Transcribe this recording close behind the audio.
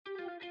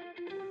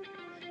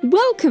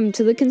Welcome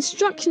to the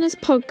Constructionist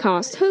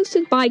Podcast,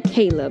 hosted by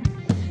Caleb.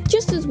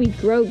 Just as we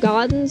grow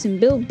gardens and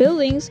build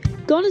buildings,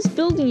 God is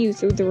building you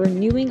through the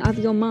renewing of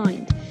your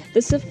mind.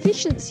 The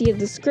sufficiency of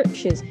the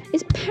Scriptures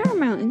is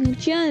paramount in your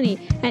journey,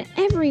 and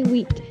every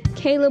week,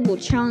 Caleb will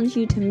challenge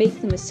you to make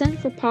them a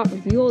central part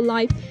of your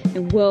life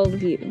and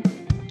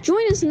worldview.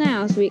 Join us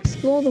now as we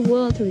explore the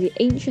world through the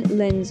ancient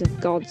lens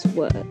of God's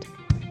Word.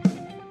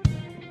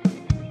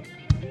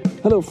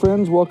 Hello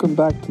friends, welcome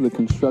back to the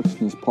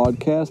Constructionist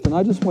Podcast, and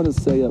I just want to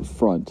say up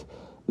front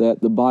that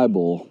the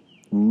Bible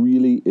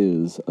really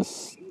is a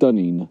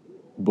stunning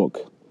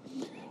book.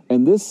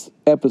 And this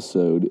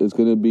episode is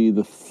going to be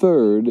the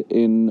third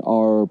in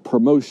our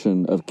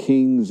promotion of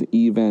King's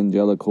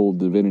Evangelical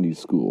Divinity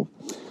School.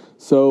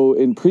 So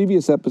in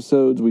previous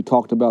episodes, we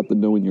talked about the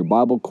Knowing Your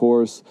Bible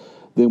course,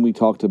 then we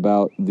talked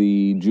about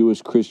the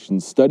Jewish Christian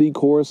Study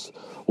course.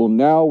 Well,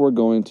 now we're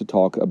going to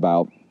talk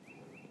about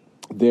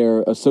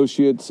their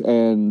associates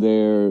and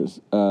their,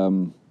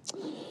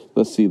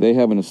 they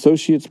have an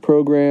associate's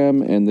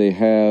program, and they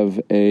have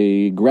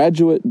a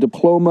graduate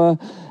diploma,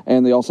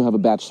 and they also have a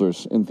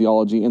bachelor's in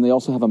theology, and they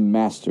also have a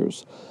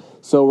master's.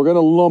 So we're going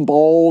to lump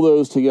all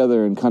those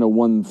together in kind of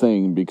one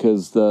thing,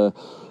 because the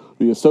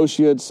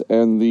associates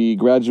and the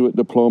graduate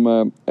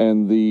diploma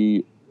and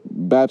the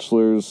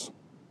bachelor's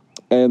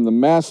and the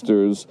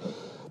master's,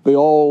 they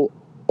all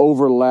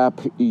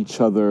overlap each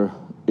other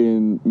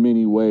in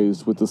many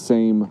ways with the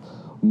same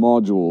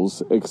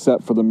modules,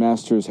 except for the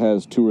master's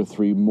has 2 or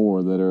 3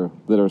 more that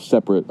are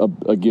separate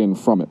again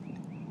from it.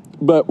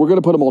 But we're going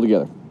to put them all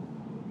together.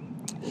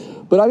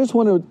 But I just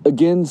want to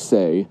again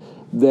say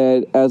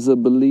that as a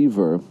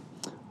believer,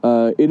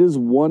 it is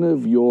one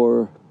of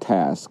your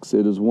tasks,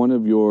 it is one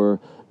of your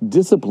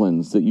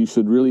disciplines that you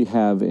should really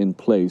have in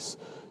place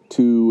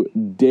to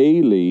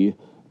daily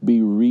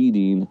be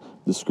reading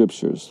the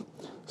Scriptures.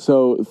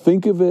 So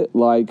think of it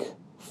like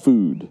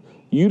food.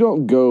 You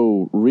don't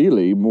go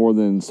really more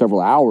than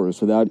several hours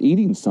without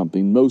eating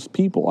something, most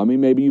people. I mean,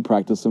 maybe you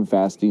practice some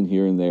fasting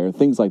here and there,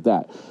 things like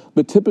that.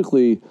 But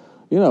typically,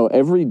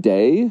 every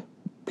day,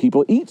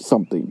 people eat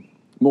something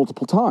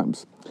multiple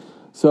times.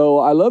 So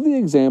I love the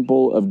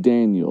example of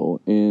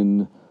Daniel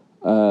in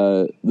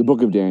the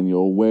book of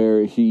Daniel,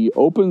 where he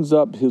opens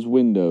up his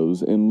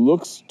windows and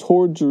looks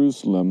toward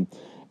Jerusalem,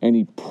 and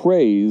he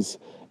prays,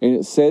 and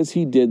it says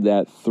he did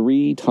that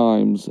 3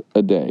 times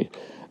a day.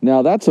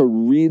 Now, that's a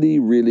really,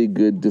 really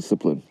good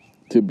discipline,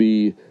 to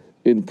be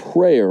in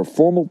prayer,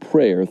 formal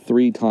prayer,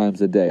 3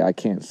 times a day. I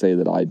can't say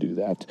that I do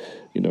that,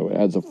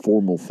 as a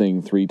formal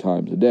thing 3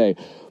 times a day.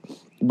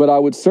 But I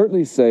would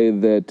certainly say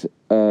that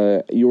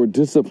your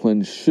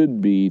discipline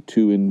should be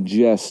to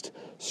ingest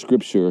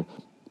Scripture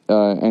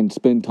and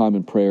spend time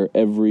in prayer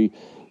every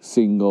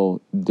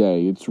single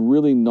day. It's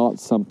really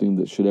not something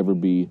that should ever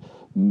be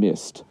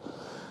missed.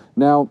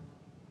 Now,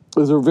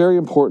 there's a very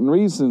important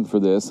reason for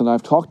this, and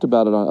I've talked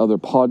about it on other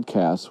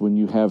podcasts, when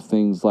you have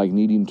things like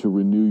needing to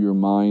renew your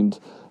mind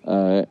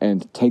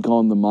and take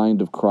on the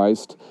mind of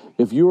Christ.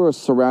 If you are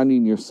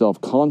surrounding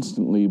yourself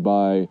constantly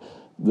by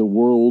the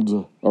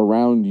world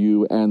around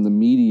you and the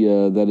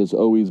media that is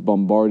always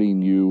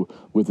bombarding you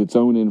with its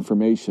own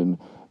information,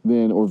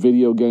 or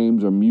video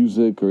games or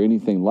music or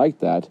anything like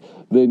that,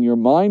 then your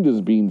mind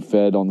is being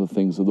fed on the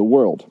things of the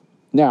world.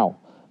 Now,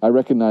 I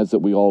recognize that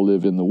we all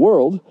live in the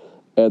world,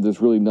 and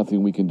there's really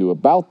nothing we can do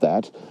about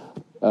that.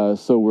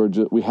 So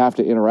we have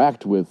to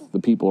interact with the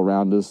people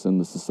around us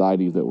and the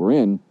society that we're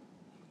in.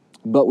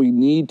 But we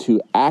need to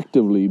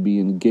actively be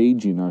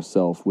engaging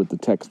ourselves with the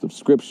text of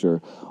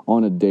Scripture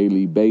on a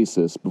daily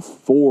basis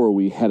before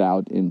we head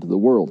out into the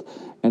world.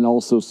 And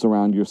also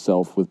surround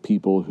yourself with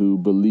people who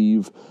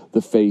believe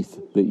the faith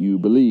that you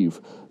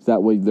believe.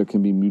 That way there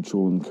can be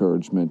mutual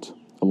encouragement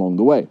along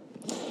the way.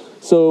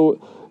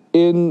 So,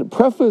 in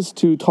preface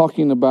to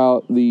talking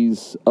about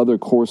these other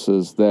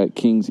courses that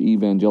King's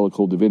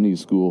Evangelical Divinity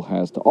School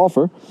has to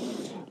offer,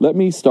 let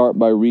me start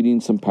by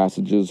reading some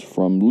passages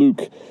from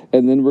Luke,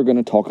 and then we're going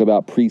to talk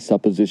about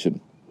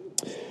presupposition.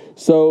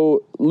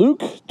 So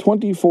Luke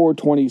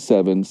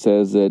 24:27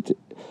 says that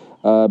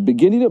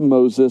beginning at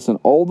Moses and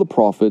all the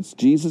prophets,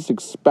 Jesus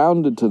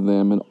expounded to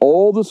them in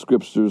all the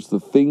Scriptures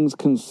the things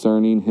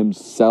concerning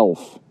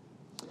himself.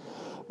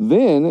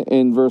 Then,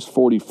 in verse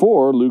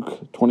 44,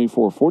 Luke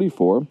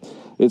 24:44,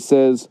 it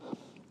says,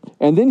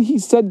 "And then he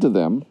said to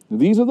them,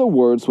 These are the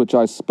words which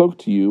I spoke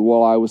to you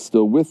while I was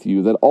still with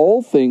you, that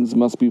all things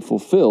must be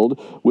fulfilled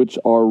which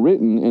are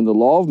written in the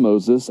law of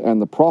Moses and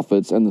the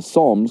prophets and the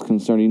Psalms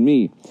concerning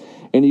me.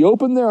 And he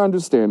opened their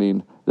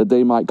understanding that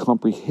they might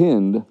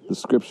comprehend the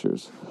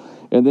Scriptures.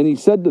 And then he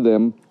said to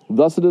them,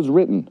 Thus it is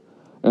written,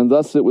 and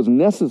thus it was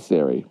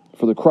necessary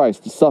for the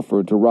Christ to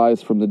suffer, to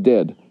rise from the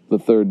dead the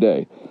 3rd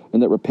day,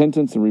 and that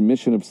repentance and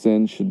remission of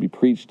sins should be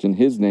preached in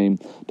his name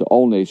to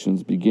all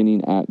nations,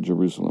 beginning at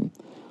Jerusalem.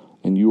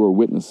 And you are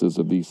witnesses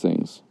of these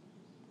things."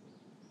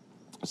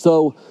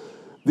 So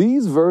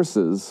these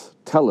verses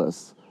tell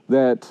us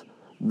that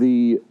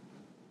the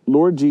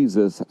Lord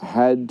Jesus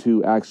had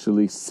to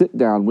actually sit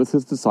down with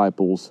his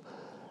disciples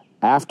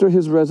after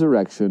his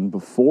resurrection,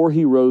 before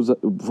he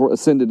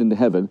ascended into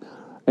heaven,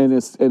 and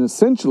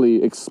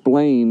essentially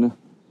explain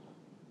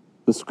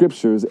the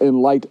scriptures in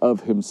light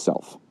of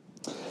himself.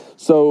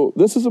 So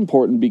this is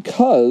important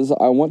because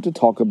I want to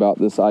talk about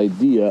this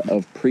idea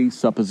of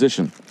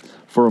presupposition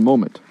for a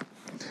moment.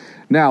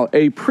 Now,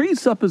 a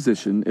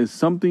presupposition is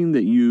something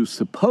that you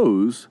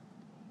suppose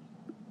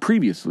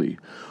previously,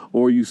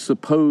 or you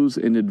suppose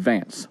in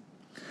advance.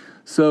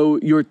 So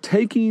you're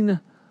taking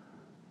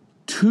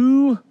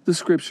to the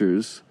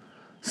scriptures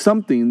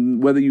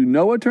something, whether you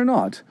know it or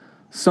not,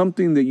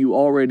 something that you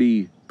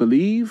already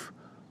believe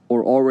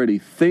or already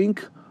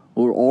think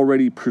or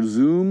already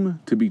presume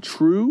to be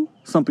true,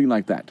 something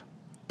like that.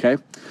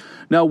 Okay?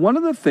 Now, one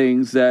of the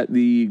things that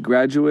the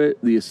graduate,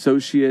 the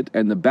associate,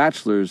 and the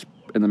bachelor's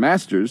and the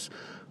master's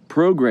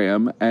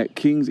program at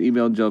King's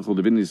Evangelical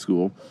Divinity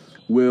School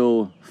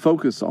will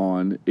focus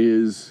on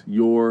is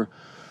your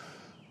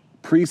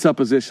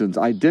presuppositions,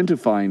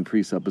 identifying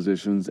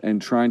presuppositions and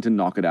trying to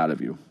knock it out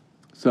of you.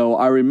 So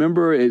I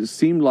remember it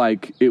seemed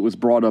like it was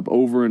brought up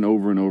over and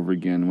over and over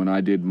again when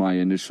I did my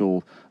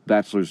initial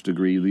bachelor's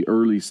degree, the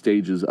early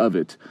stages of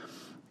it.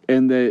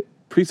 And that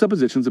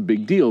presupposition is a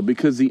big deal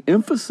because the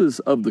emphasis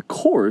of the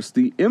course,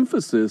 the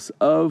emphasis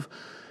of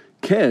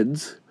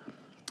KEDS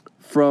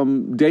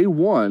from day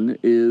one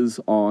is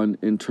on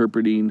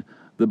interpreting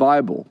the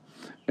Bible.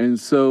 And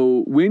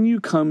so when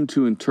you come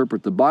to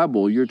interpret the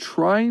Bible, you're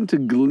trying to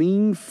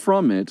glean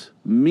from it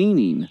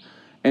meaning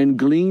and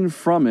glean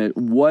from it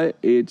what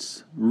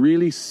it's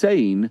really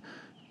saying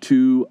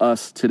to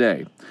us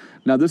today.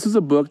 Now, this is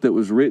a book that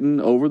was written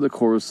over the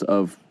course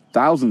of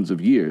thousands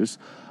of years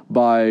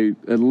by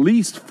at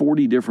least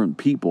 40 different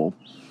people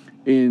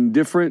in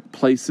different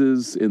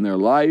places in their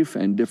life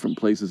and different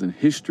places in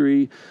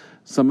history.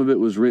 Some of it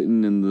was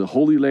written in the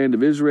Holy Land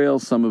of Israel.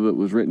 Some of it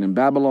was written in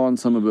Babylon.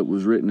 Some of it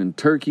was written in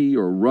Turkey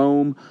or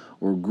Rome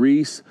or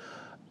Greece,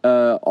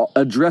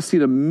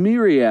 addressing a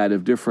myriad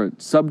of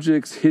different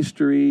subjects,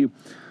 history,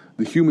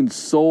 the human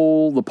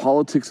soul, the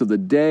politics of the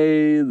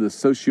day, the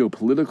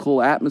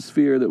socio-political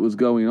atmosphere that was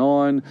going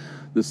on,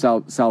 the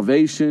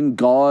salvation,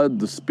 God,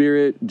 the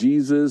Spirit,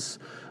 Jesus,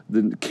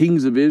 the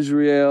kings of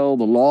Israel,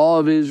 the law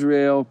of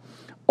Israel.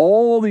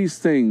 All these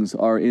things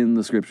are in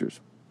the scriptures.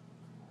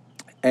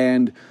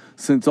 And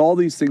since all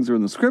these things are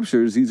in the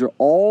scriptures, these are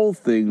all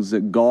things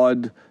that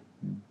God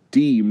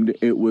deemed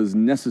it was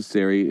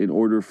necessary in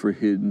order for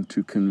him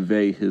to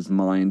convey his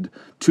mind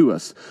to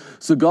us.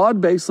 So God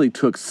basically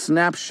took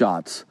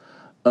snapshots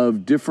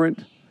of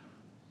different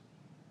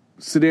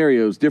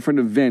scenarios, different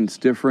events,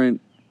 different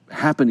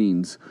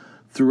happenings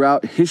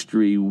throughout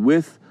history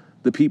with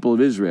the people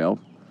of Israel,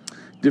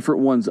 different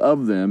ones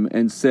of them,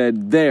 and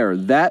said,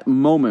 that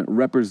moment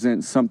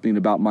represents something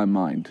about my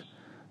mind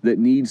that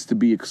needs to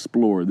be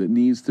explored, that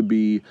needs to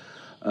be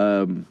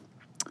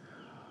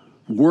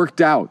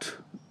worked out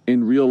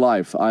in real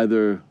life,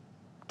 either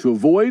to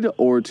avoid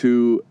or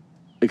to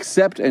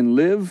accept and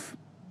live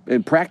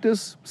and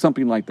practice,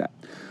 something like that.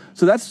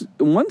 So that's,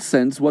 in one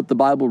sense, what the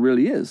Bible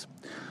really is.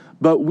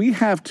 But we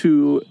have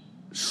to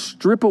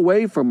strip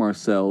away from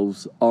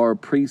ourselves our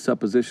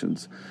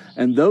presuppositions,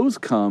 and those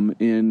come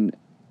in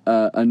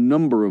a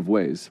number of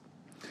ways.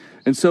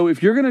 And so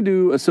if you're going to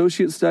do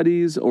associate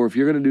studies, or if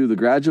you're going to do the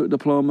graduate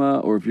diploma,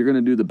 or if you're going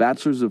to do the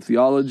bachelor's of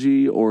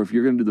theology, or if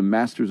you're going to do the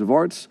master's of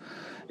arts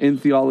in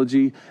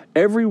theology,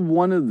 every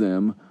one of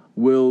them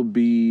will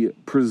be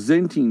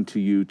presenting to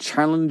you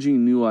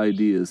challenging new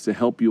ideas to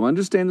help you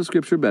understand the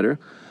scripture better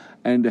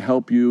and to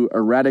help you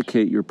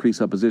eradicate your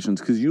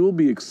presuppositions, because you will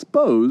be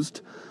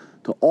exposed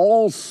to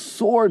all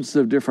sorts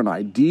of different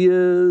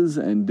ideas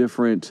and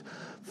different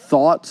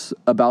thoughts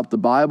about the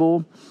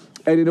Bible.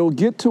 And it'll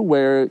get to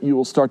where you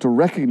will start to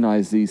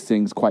recognize these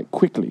things quite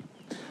quickly.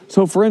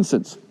 So, for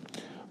instance,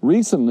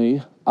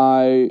 recently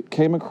I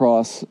came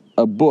across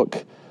a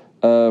book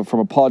from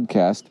a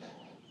podcast.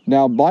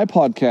 Now, my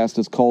podcast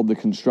is called the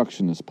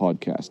Constructionist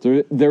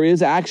Podcast. There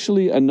is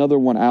actually another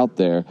one out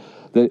there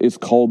that is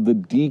called the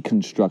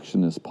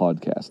Deconstructionist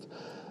Podcast,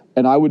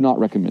 and I would not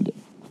recommend it.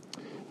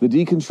 The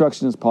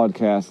Deconstructionist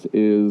Podcast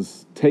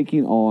is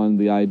taking on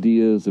the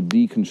ideas of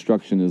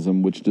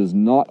deconstructionism, which does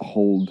not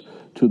hold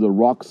to the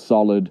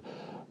rock-solid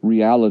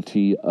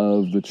reality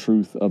of the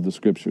truth of the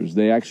scriptures.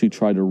 They actually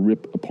try to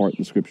rip apart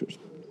the scriptures.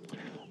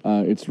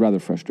 It's rather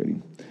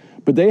frustrating.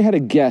 But they had a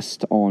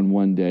guest on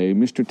one day,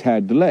 Mr.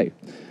 Tad DeLay.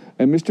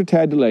 And Mr.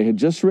 Tad DeLay had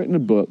just written a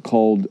book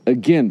called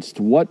Against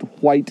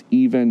What White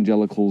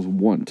Evangelicals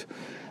Want.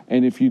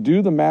 And if you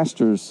do the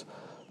master's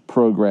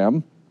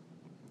program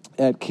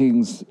at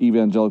King's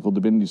Evangelical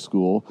Divinity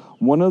School,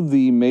 one of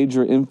the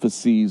major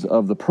emphases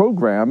of the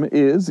program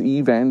is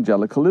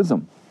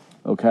evangelicalism.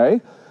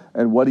 Okay?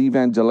 And what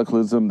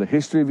evangelicalism, the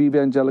history of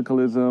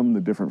evangelicalism,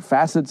 the different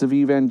facets of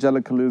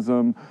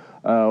evangelicalism,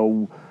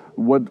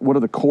 what are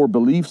the core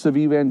beliefs of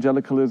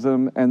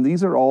evangelicalism, and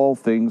these are all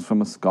things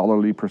from a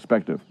scholarly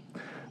perspective.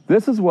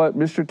 This is what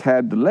Mr.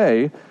 Tad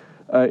DeLay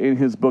in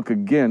his book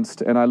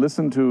Against, and I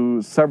listened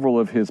to several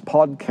of his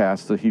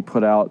podcasts that he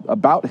put out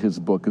about his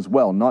book as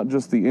well, not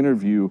just the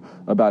interview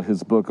about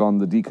his book on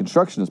the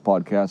Deconstructionist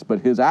podcast,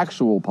 but his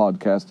actual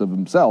podcast of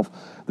himself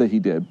that he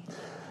did.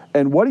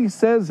 And what he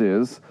says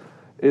is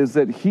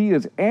that he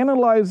is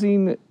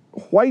analyzing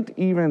white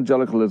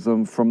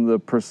evangelicalism from the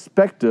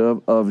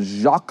perspective of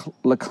Jacques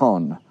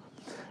Lacan.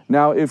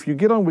 Now, if you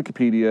get on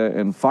Wikipedia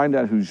and find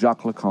out who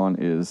Jacques Lacan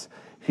is,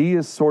 he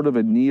is sort of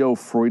a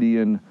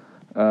neo-Freudian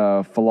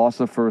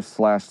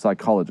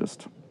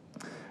philosopher/psychologist.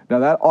 Now,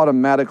 that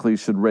automatically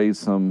should raise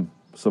some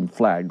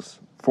flags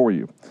for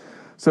you.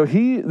 So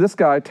this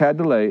guy, Tad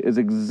DeLay, is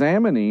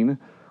examining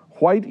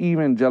white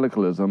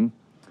evangelicalism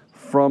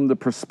from the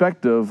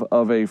perspective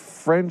of a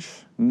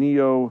French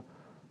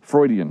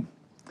neo-Freudian.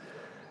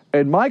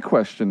 And my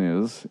question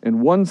is,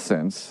 in one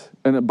sense,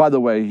 and by the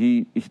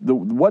way,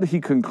 what he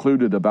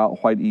concluded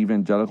about white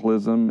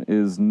evangelicalism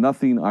is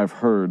nothing I've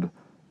heard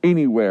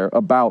anywhere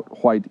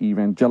about white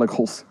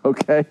evangelicals,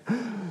 okay?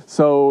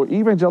 So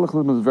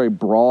evangelicalism is very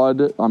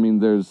broad. I mean,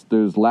 there's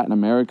Latin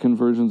American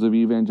versions of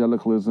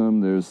evangelicalism.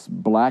 There's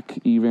black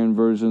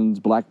versions,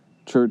 black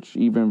church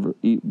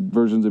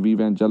versions of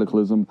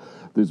evangelicalism.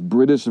 There's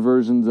British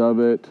versions of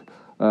it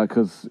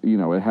because,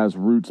 it has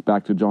roots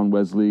back to John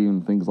Wesley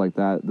and things like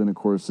that. Then, of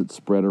course, it's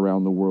spread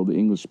around the world, the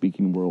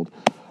English-speaking world.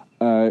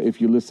 If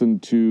you listen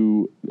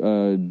to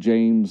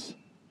James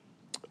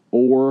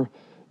Orr,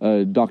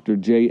 Dr.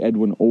 J.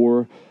 Edwin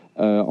Orr,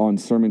 on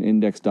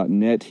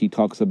sermonindex.net, he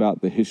talks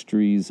about the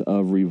histories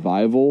of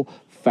revival.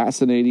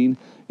 Fascinating.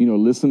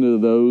 Listen to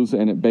those,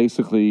 and it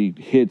basically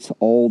hits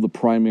all the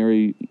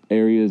primary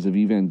areas of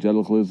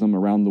evangelicalism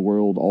around the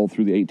world, all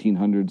through the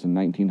 1800s and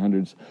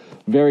 1900s.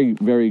 Very,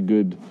 very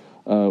good,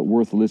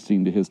 worth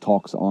listening to his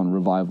talks on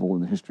revival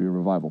and the history of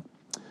revival.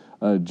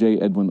 J.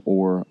 Edwin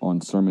Orr on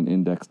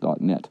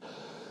sermonindex.net.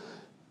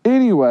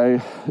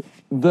 Anyway,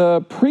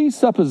 the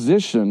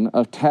presupposition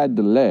of Tad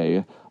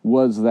DeLay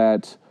was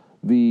that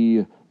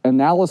the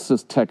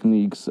analysis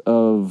techniques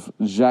of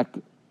Jacques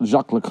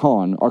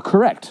Lacan are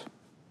correct,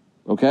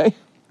 okay?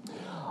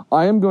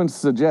 I am going to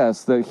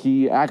suggest that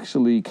he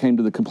actually came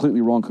to the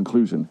completely wrong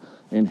conclusion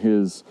in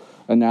his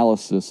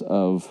analysis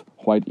of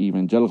white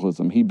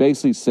evangelicalism. He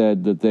basically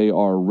said that they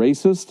are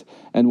racist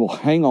and will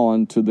hang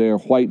on to their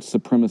white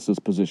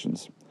supremacist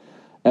positions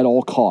at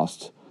all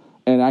costs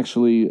and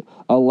actually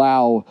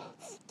allow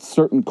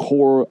certain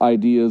core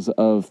ideas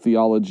of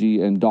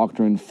theology and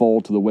doctrine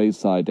fall to the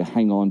wayside to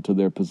hang on to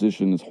their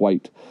position as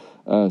white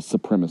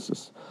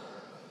supremacists.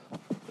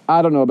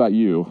 I don't know about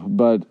you,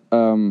 but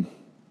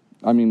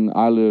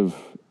I live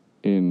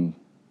in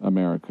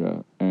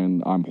America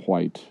and I'm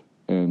white,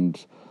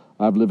 and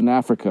I've lived in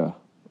Africa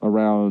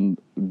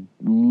around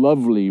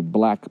lovely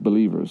black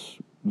believers,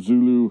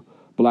 Zulu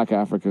black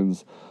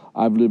Africans.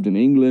 I've lived in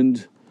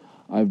England.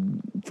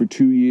 For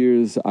 2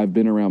 years, I've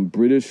been around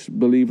British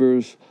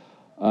believers.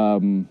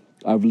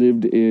 I've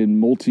lived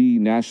in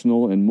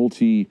multinational and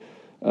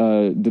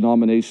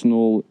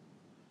multi-denominational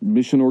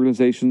mission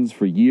organizations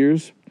for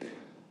years.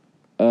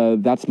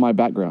 That's my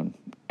background.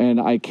 And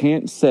I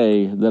can't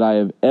say that I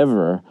have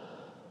ever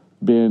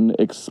been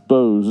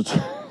exposed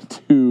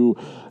to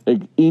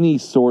any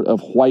sort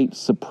of white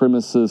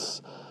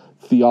supremacist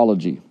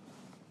theology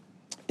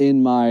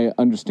in my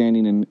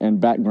understanding and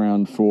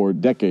background for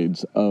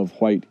decades of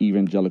white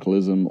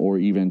evangelicalism or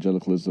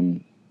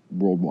evangelicalism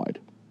worldwide.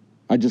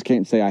 I just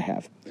can't say I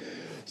have.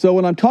 So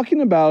when I'm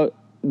talking about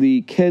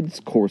the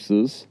KEDS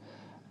courses,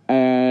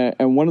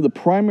 and one of the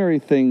primary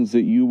things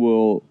that you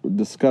will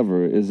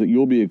discover is that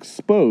you'll be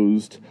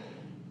exposed.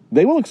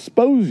 They will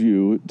expose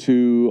you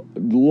to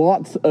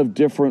lots of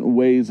different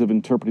ways of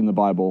interpreting the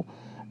Bible,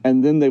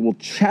 and then they will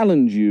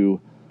challenge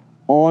you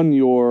on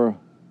your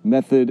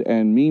method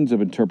and means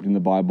of interpreting the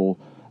Bible,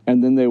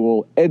 and then they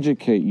will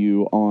educate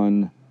you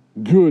on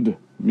good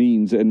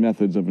means and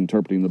methods of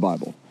interpreting the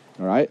Bible.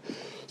 All right?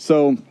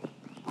 So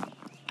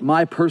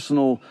my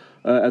personal,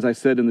 as I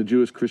said in the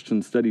Jewish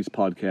Christian Studies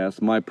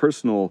podcast, my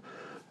personal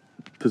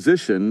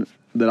position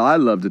that I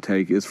love to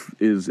take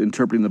is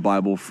interpreting the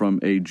Bible from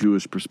a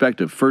Jewish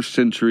perspective, first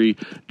century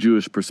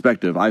Jewish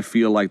perspective. I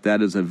feel like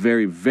that is a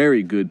very,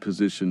 very good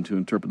position to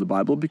interpret the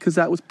Bible because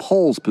that was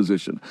Paul's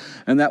position,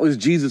 and that was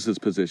Jesus's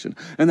position,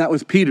 and that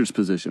was Peter's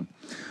position.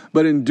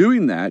 But in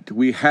doing that,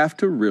 we have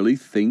to really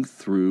think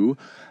through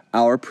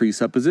our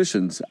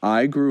presuppositions.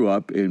 I grew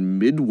up in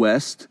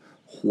Midwest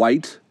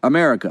white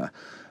America.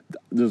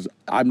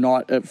 I'm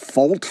not at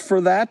fault for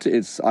that.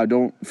 I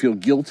don't feel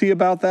guilty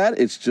about that.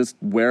 It's just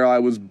where I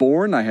was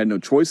born. I had no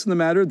choice in the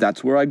matter.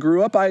 That's where I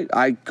grew up.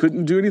 I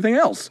couldn't do anything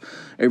else.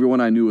 Everyone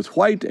I knew was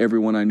white.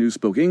 Everyone I knew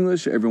spoke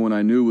English. Everyone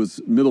I knew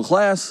was middle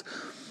class.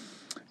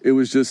 It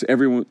was just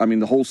everyone.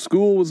 The whole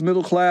school was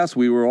middle class.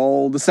 We were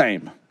all the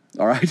same.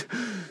 All right.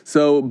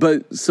 So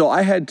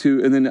I had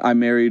to, and then I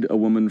married a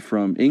woman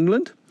from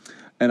England,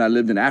 and I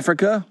lived in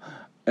Africa.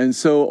 And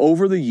so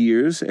over the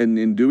years, and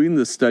in doing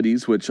the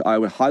studies, which I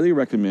would highly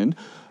recommend,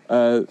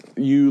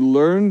 you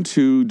learn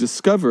to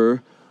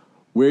discover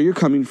where you're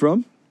coming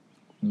from,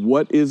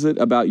 what is it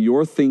about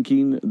your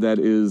thinking that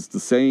is the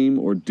same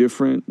or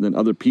different than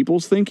other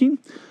people's thinking,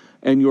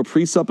 and your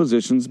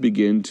presuppositions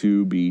begin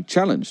to be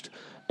challenged.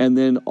 And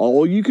then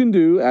all you can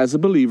do as a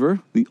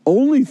believer, the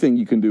only thing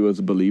you can do as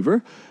a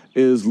believer,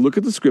 is look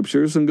at the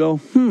scriptures and go,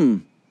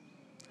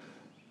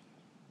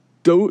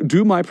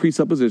 do my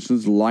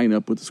presuppositions line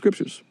up with the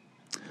scriptures?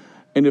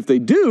 And if they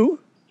do,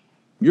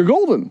 you're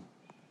golden.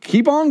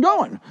 Keep on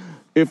going.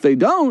 If they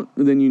don't,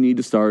 then you need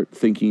to start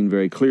thinking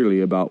very clearly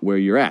about where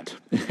you're at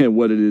and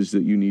what it is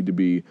that you need to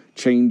be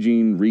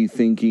changing,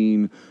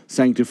 rethinking,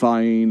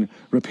 sanctifying,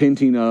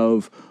 repenting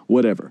of,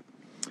 whatever.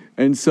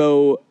 And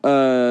so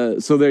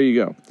there you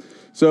go.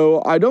 So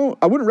I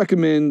wouldn't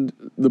recommend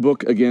the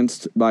book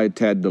Against by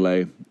Tad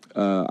DeLay.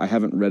 I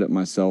haven't read it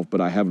myself,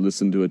 but I have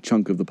listened to a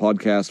chunk of the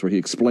podcast where he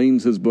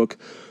explains his book.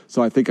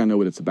 So I think I know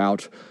what it's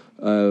about.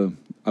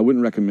 I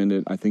wouldn't recommend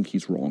it. I think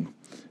he's wrong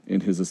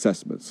in his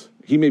assessments.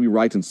 He may be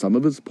right in some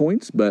of his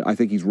points, but I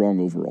think he's wrong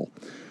overall.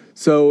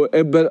 So,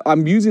 but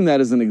I'm using that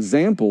as an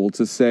example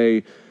to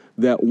say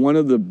that one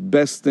of the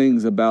best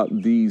things about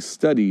these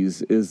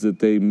studies is that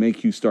they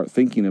make you start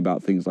thinking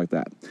about things like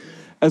that,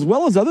 as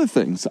well as other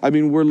things. I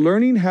mean, we're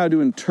learning how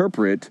to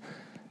interpret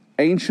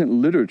ancient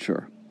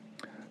literature.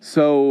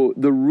 So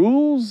the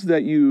rules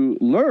that you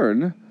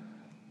learn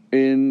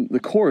in the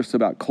course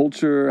about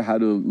culture, how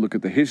to look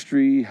at the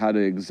history, how to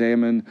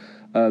examine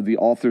the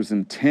author's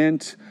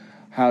intent,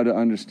 how to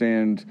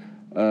understand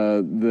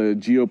the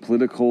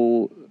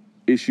geopolitical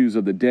issues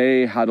of the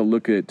day, how to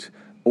look at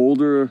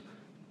older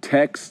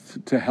texts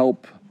to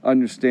help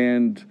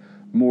understand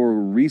more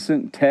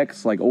recent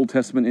texts like Old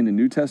Testament and the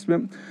New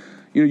Testament.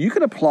 You know, you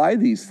can apply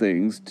these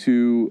things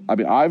to,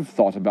 I've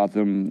thought about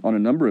them on a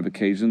number of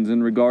occasions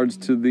in regards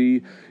to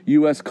the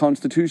U.S.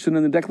 Constitution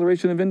and the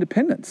Declaration of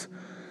Independence.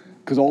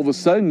 Because all of a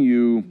sudden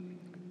you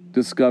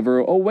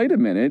discover, oh, wait a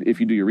minute, if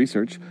you do your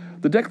research,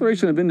 the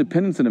Declaration of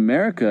Independence in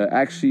America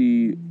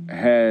actually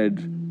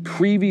had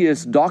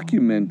previous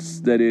documents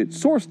that it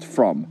sourced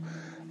from.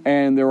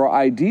 And there are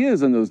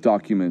ideas in those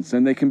documents,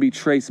 and they can be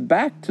traced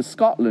back to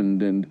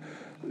Scotland and,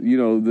 you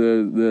know,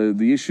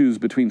 the issues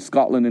between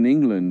Scotland and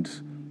England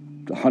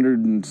 100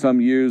 and some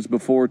years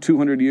before,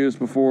 200 years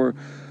before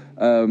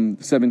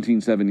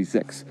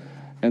 1776,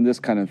 and this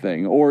kind of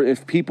thing. Or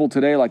if people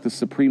today, like the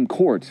Supreme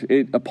Court,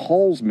 it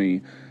appalls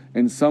me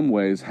in some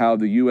ways how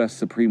the U.S.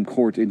 Supreme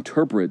Court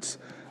interprets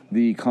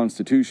the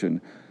Constitution.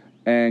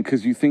 And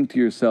because you think to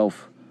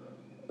yourself,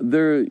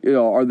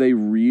 are they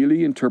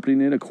really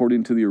interpreting it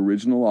according to the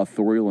original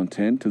authorial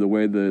intent, to the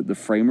way the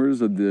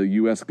framers of the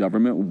U.S.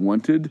 government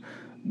wanted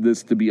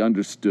this to be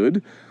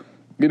understood?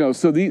 You know,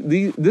 so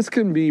this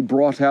can be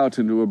brought out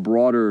into a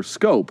broader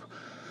scope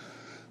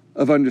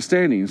of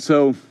understanding.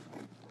 So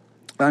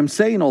I'm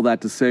saying all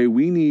that to say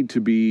we need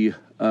to be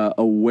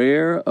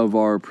aware of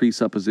our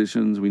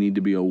presuppositions. We need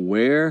to be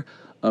aware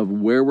of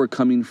where we're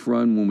coming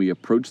from when we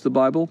approach the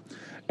Bible.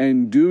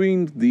 And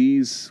doing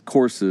these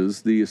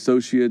courses, the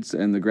associate's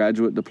and the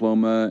graduate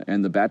diploma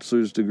and the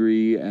bachelor's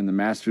degree and the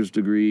master's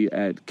degree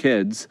at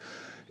KEDS,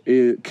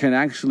 it can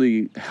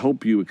actually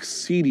help you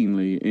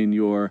exceedingly in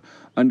your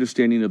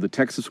understanding of the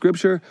text of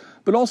Scripture,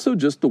 but also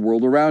just the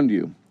world around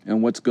you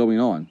and what's going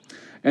on.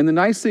 And the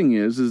nice thing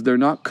is they're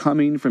not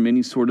coming from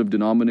any sort of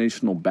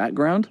denominational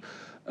background.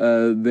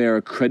 They're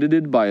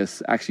accredited by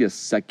actually a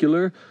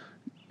secular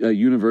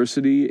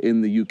university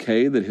in the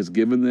UK that has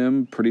given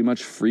them pretty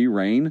much free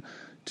rein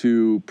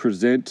to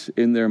present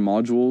in their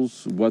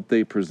modules what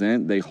they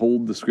present. They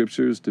hold the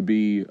scriptures to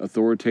be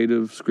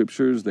authoritative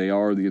scriptures. They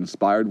are the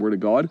inspired word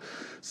of God.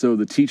 So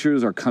the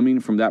teachers are coming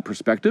from that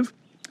perspective,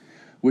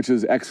 which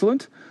is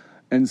excellent.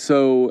 And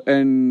so,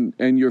 and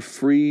you're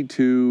free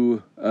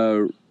to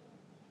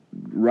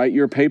write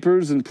your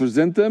papers and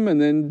present them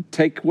and then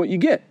take what you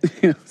get.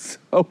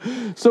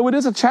 So it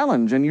is a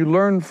challenge and you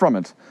learn from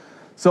it.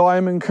 So I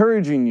am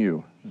encouraging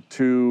you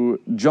to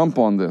jump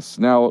on this.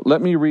 Now,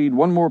 let me read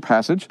one more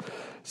passage.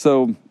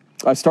 So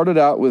I started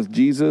out with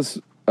Jesus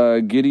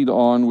getting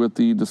on with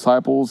the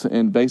disciples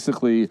and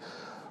basically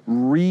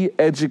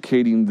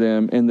re-educating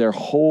them in their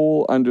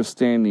whole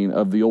understanding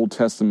of the Old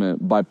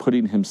Testament by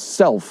putting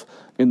himself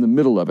in the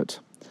middle of it.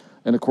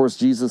 And of course,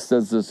 Jesus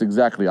says this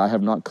exactly. I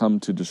have not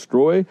come to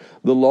destroy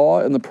the law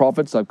and the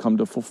prophets. I've come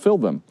to fulfill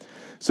them.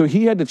 So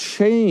he had to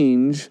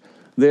change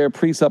their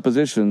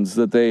presuppositions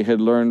that they had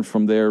learned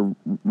from their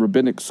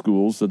rabbinic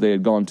schools that they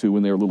had gone to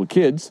when they were little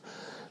kids.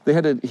 He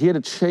had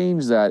to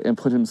change that and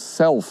put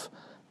himself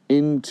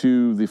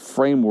into the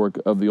framework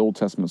of the Old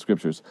Testament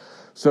scriptures.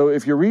 So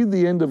if you read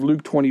the end of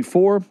Luke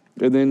 24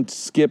 and then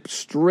skip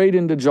straight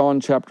into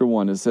John chapter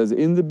 1, it says,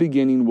 in the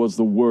beginning was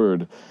the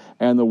Word,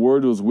 and the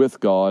Word was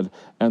with God,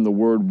 and the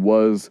Word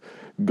was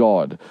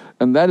God.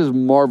 And that is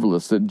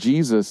marvelous, that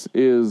Jesus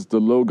is the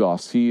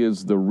Logos. He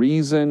is the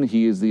reason,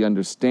 he is the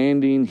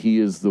understanding, he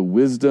is the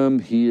wisdom,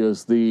 he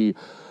is the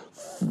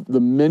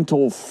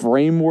mental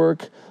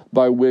framework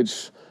by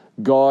which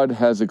God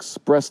has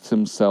expressed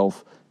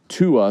himself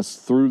to us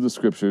through the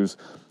scriptures.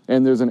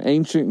 And there's an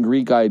ancient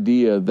Greek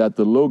idea that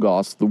the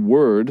Logos, the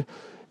Word,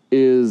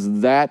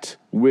 is that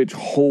which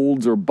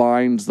holds or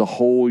binds the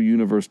whole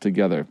universe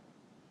together.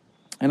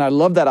 And I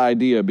love that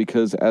idea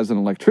because as an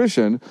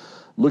electrician,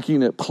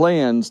 looking at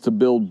plans to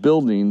build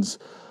buildings,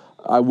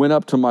 I went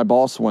up to my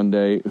boss one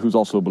day, who's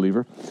also a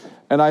believer,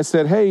 and I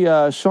said, hey,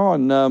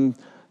 Sean,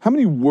 how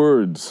many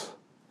words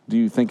do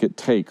you think it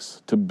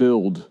takes to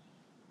build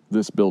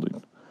this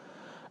building?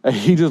 And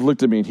he just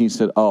looked at me and he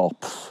said,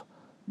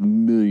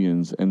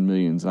 millions and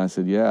millions. And I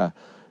said, yeah,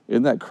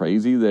 isn't that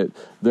crazy that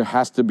there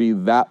has to be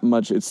that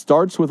much? It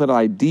starts with an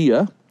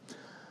idea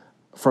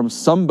from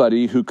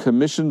somebody who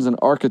commissions an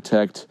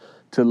architect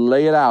to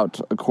lay it out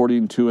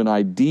according to an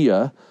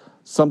idea,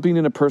 something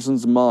in a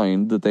person's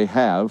mind that they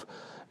have.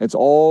 It's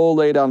all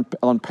laid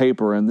on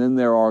paper, and then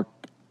there are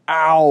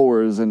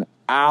hours and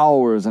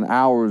hours and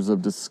hours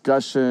of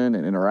discussion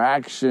and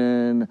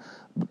interaction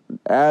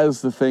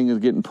as the thing is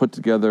getting put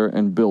together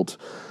and built.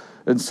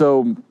 And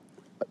so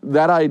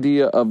that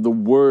idea of the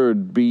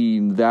word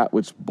being that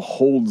which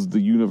holds the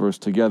universe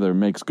together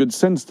makes good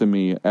sense to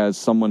me as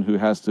someone who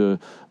has to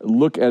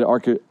look at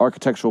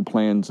architectural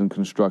plans and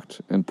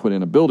construct and put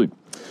in a building.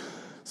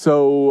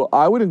 So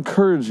I would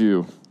encourage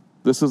you,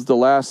 this is the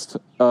last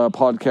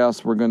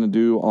podcast we're going to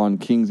do on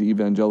King's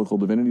Evangelical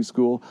Divinity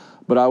School,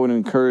 but I would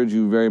encourage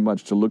you very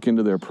much to look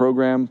into their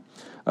program.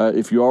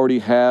 If you already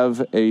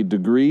have a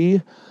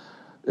degree,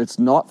 it's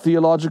not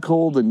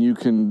theological, then you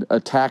can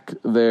attack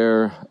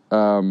their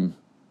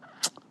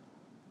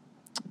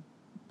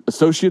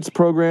associate's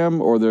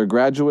program or their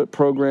graduate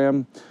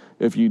program.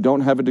 If you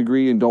don't have a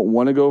degree and don't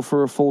want to go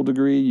for a full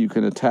degree, you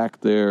can attack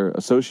their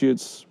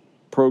associate's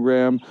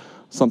program,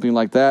 something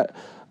like that.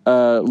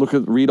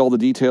 Read all the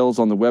details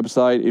on the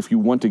website. If you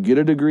want to get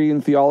a degree in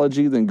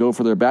theology, then go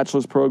for their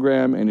bachelor's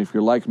program. And if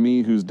you're like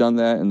me, who's done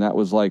that, and that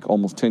was like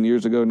almost 10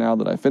 years ago now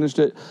that I finished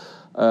it,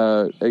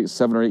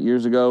 7 or 8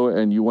 years ago,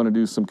 and you want to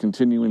do some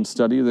continuing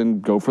study,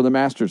 then go for the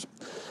master's.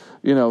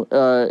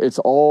 It's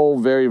all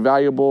very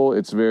valuable.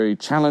 It's very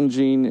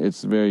challenging.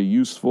 It's very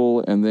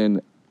useful. And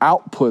then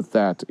output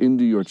that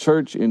into your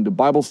church, into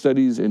Bible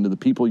studies, into the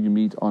people you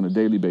meet on a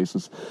daily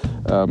basis.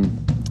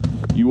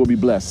 You will be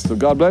blessed. So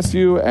God bless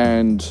you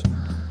and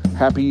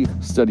happy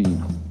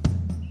studying.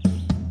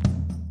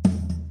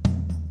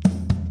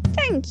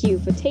 Thank you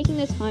for taking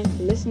the time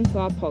to listen to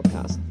our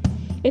podcast.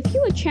 If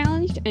you were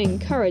challenged and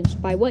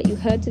encouraged by what you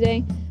heard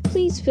today,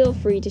 please feel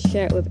free to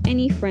share it with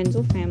any friends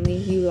or family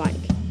you like.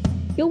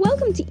 You're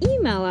welcome to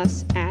email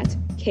us at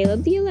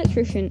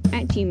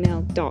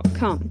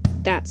calebtheelectrician@gmail.com.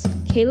 That's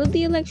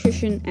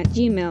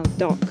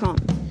calebtheelectrician@gmail.com.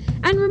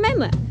 And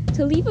remember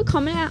to leave a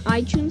comment at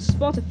iTunes,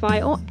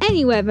 Spotify, or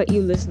anywhere that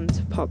you listen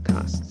to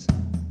podcasts.